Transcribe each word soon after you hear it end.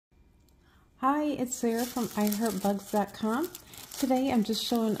Hi, it's Sarah from iHeartBugs.com. Today I'm just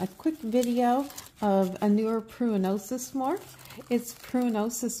showing a quick video of a newer pruinosus morph. It's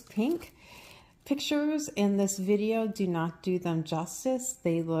pruinosus pink. Pictures in this video do not do them justice.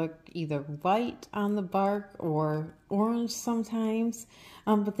 They look either white on the bark or orange sometimes,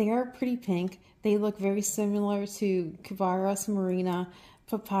 but they are pretty pink. They look very similar to Cubaris, murina,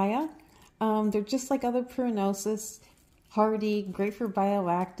 papaya. They're just like other pruinosus. Hardy, great for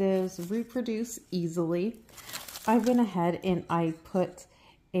bioactives, reproduce easily. I went ahead and I put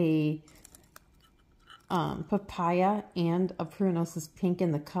a papaya and a pruinosus pink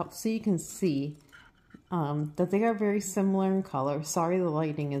in the cup so you can see that they are very similar in color. Sorry the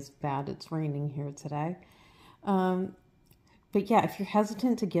lighting is bad, it's raining here today. But yeah, if you're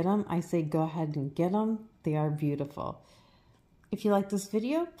hesitant to get them, I say go ahead and get them. They are beautiful. If you like this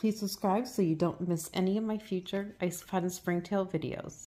video, please subscribe so you don't miss any of my future isopod and springtail videos.